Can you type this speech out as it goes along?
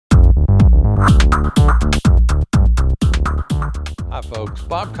folks.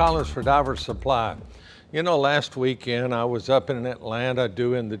 Bob Collins for Diver Supply. You know, last weekend I was up in Atlanta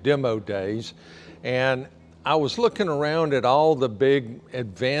doing the demo days, and I was looking around at all the big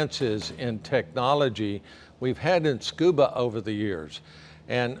advances in technology we've had in scuba over the years.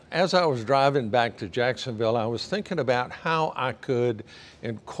 And as I was driving back to Jacksonville, I was thinking about how I could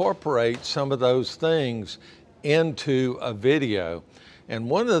incorporate some of those things into a video. And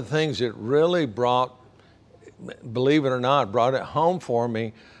one of the things that really brought, believe it or not, brought it home for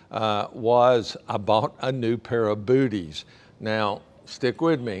me was I bought a new pair of booties. Now, stick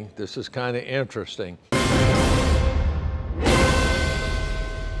with me, this is kind of interesting.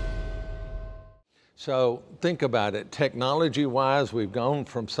 So think about it, technology-wise, we've gone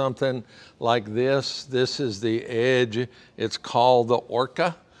from something like this. This is the Edge, it's called the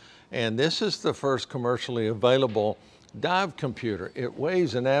Orca, and this is the first commercially available dive computer. It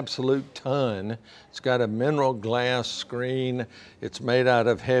weighs an absolute ton. It's got a mineral glass screen. It's made out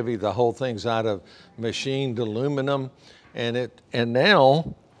of heavy, the whole thing's out of machined aluminum. And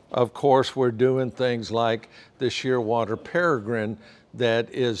now, of course, we're doing things like the Shearwater Peregrine that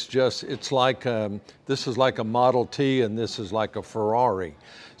is just, it's like, this is like a Model T and this is like a Ferrari.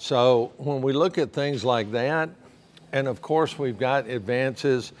 So when we look at things like that, and of course we've got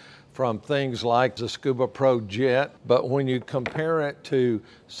advances from things like the Scuba Pro Jet, but when you compare it to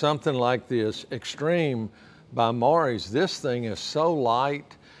something like this Extreme by Maury's, this thing is so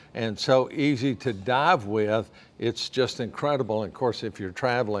light and so easy to dive with, it's just incredible. And of course, if you're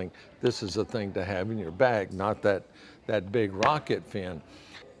traveling, this is a thing to have in your bag, not that big rocket fin.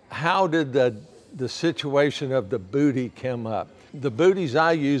 How did the situation of the booty come up? The booties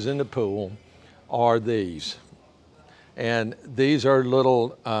I use in the pool are these. And these are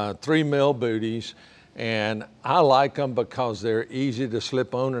little 3 mil booties, and I like them because they're easy to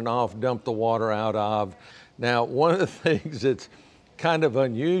slip on and off, dump the water out of. Now, one of the things that's kind of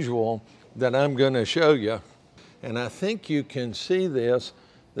unusual that I'm going to show you, and I think you can see this,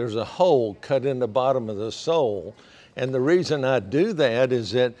 there's a hole cut in the bottom of the sole. And the reason I do that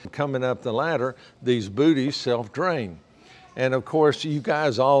is that coming up the ladder, these booties self-drain. And of course, you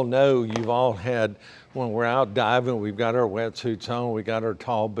guys all know, you've all had, when we're out diving, we've got our wetsuits on, we got our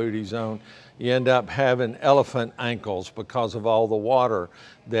tall booties on, you end up having elephant ankles because of all the water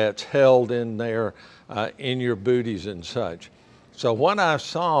that's held in there in your booties and such. So what I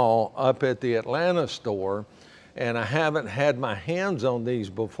saw up at the Atlanta store, and I haven't had my hands on these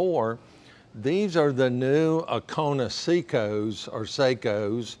before, these are the new AKONA Secos or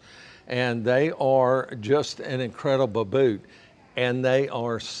Secos, and they are just an incredible boot, and they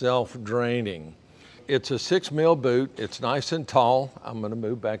are self-draining. It's a 6 mil boot, it's nice and tall. I'm gonna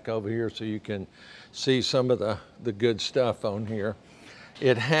move back over here so you can see some of the good stuff on here.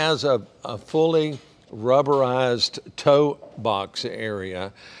 It has a fully rubberized toe box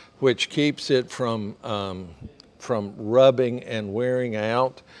area, which keeps it from rubbing and wearing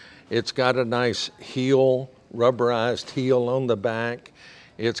out. It's got a nice heel, rubberized heel on the back.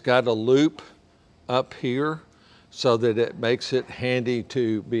 It's got a loop up here so that it makes it handy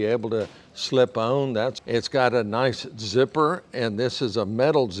to be able to slip on. It's got a nice zipper, and this is a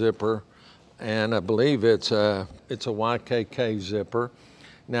metal zipper, and I believe it's a YKK zipper.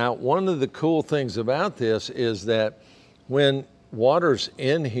 Now, one of the cool things about this is that when water's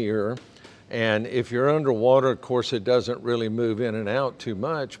in here, and if you're underwater, of course, it doesn't really move in and out too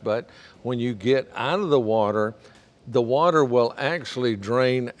much, but when you get out of the water will actually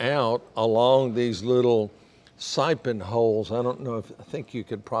drain out along these little siphon holes. I don't know if, I think you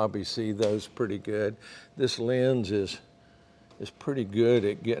could probably see those pretty good. This lens is pretty good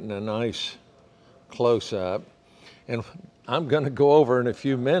at getting a nice close-up. And I'm gonna go over in a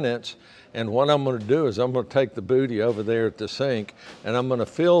few minutes, and what I'm gonna do is I'm gonna take the booty over there at the sink, and I'm gonna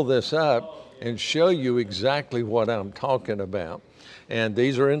fill this up and show you exactly what I'm talking about. And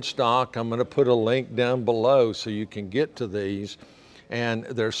these are in stock. I'm gonna put a link down below so you can get to these, and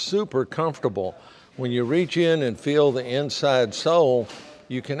they're super comfortable. When you reach in and feel the inside sole,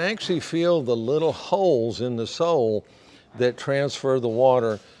 you can actually feel the little holes in the sole that transfer the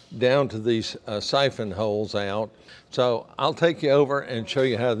water down to these siphon holes out. So I'll take you over and show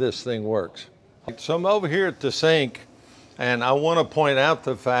you how this thing works. So I'm over here at the sink, and I want to point out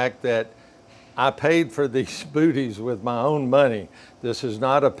the fact that I paid for these booties with my own money. This is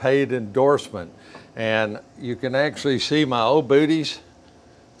not a paid endorsement. And you can actually see my old booties.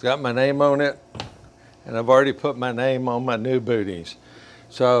 It's got my name on it, and I've already put my name on my new booties.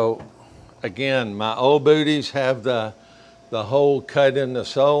 So again, my old booties have the hole cut in the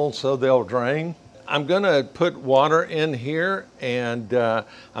sole so they'll drain. I'm gonna put water in here, and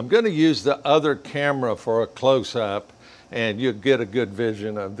I'm gonna use the other camera for a close-up, and you'll get a good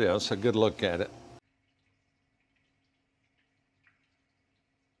vision of this, a good look at it.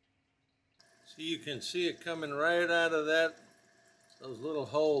 So you can see it coming right out of those little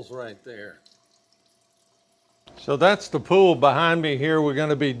holes right there. So that's the pool behind me here. We're going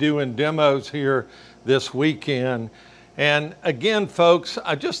to be doing demos here this weekend. And again, folks,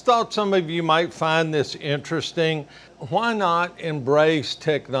 I just thought some of you might find this interesting. Why not embrace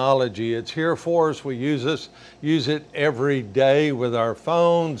technology? It's here for us. We use it every day with our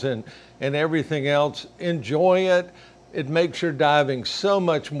phones and everything else. Enjoy it. It makes your diving so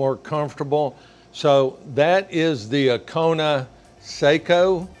much more comfortable. So that is the AKONA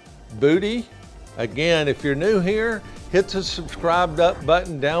Seco booty. Again, if you're new here, hit the subscribe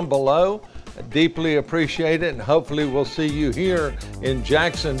button down below. I deeply appreciate it, and hopefully we'll see you here in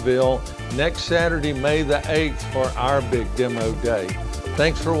Jacksonville next Saturday, May the 8th, for our big demo day.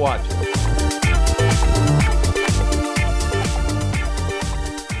 Thanks for watching.